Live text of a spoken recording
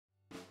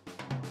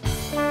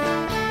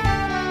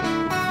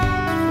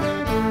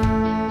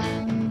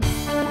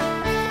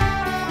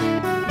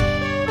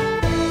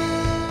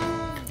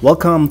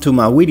Welcome to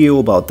my video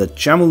about the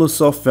Jamulus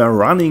software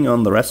running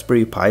on the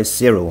Raspberry Pi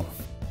Zero.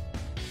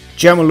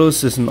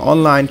 Jamulus is an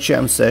online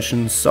jam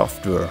session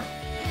software.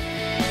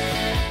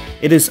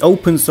 It is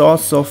open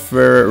source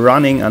software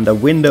running under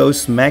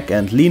Windows, Mac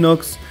and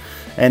Linux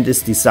and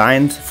is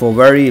designed for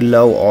very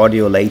low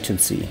audio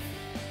latency.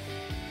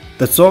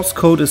 The source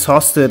code is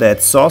hosted at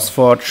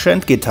SourceForge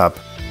and GitHub.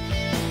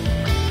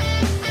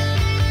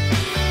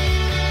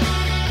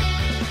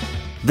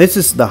 This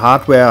is the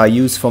hardware I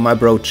use for my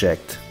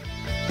project.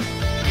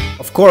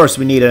 Of course,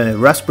 we need a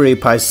Raspberry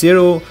Pi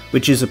Zero,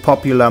 which is a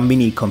popular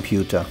mini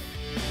computer.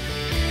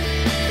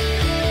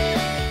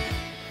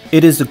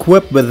 It is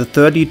equipped with a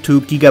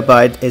 32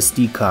 GB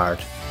SD card.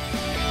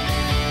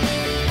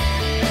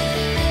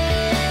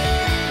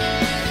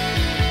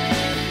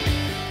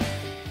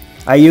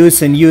 I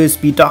use an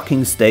USB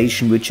docking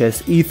station which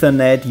has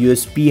Ethernet,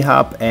 USB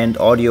hub and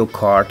audio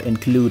card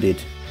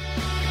included.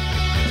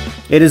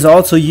 It is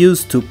also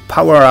used to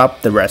power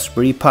up the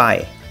Raspberry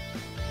Pi.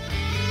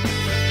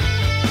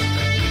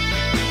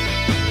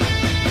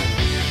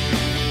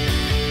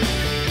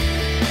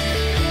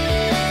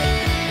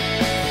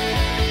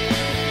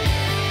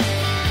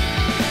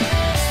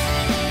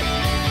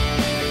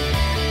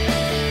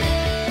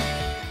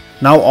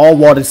 Now all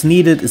what is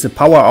needed is a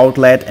power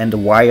outlet and a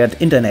wired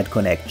internet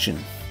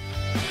connection.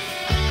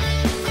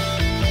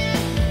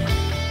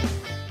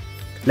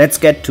 Let's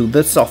get to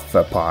the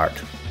software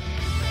part.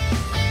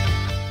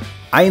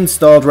 I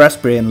installed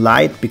Raspberry in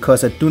Lite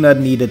because I do not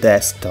need a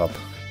desktop.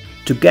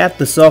 To get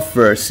the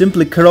software,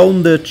 simply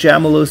clone the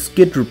Jamulus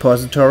Git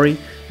repository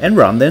and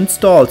run the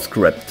install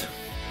script.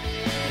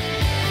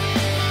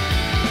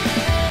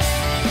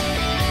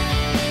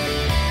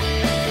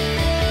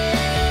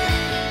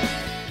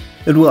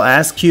 It will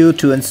ask you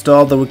to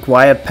install the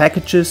required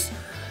packages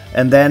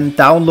and then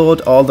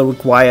download all the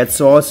required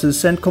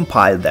sources and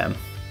compile them.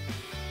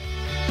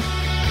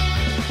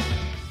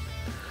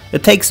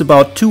 It takes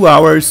about 2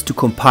 hours to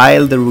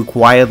compile the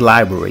required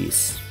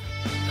libraries.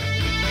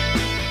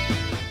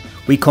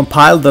 We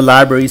compile the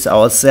libraries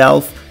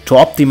ourselves to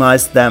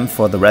optimize them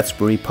for the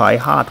Raspberry Pi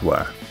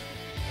hardware.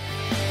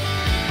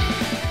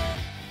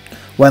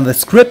 When the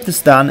script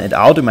is done, it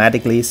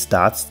automatically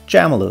starts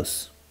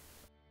Jamulus.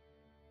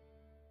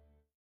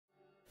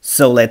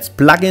 So let's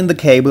plug in the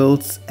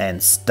cables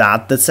and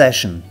start the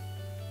session.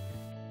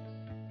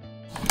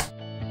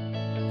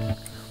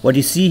 What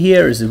you see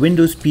here is a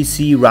Windows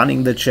PC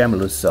running the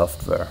Jamulus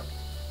software.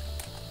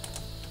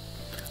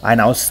 I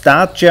now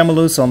start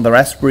Jamulus on the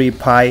Raspberry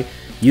Pi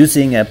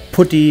using a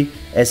PuTTY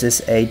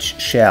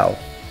SSH shell.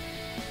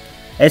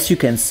 As you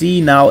can see,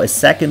 now a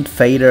second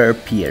fader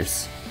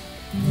appears.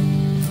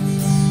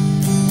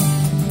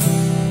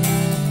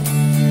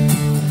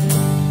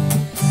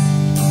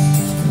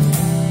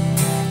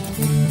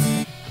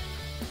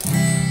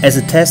 As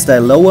a test, I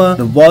lower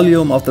the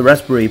volume of the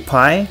Raspberry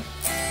Pi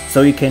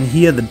so you can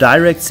hear the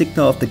direct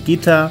signal of the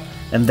guitar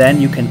and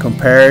then you can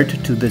compare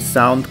it to the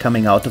sound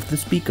coming out of the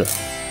speaker.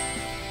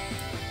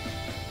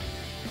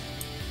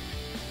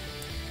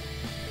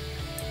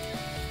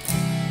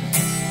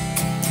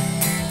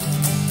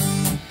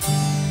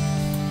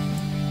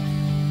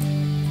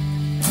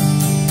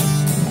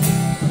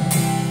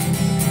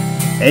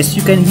 As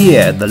you can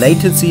hear, the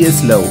latency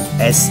is low,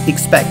 as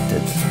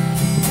expected.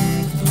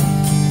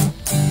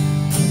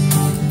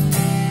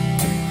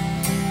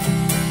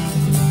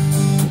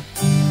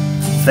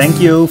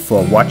 Thank you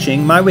for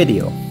watching my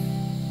video.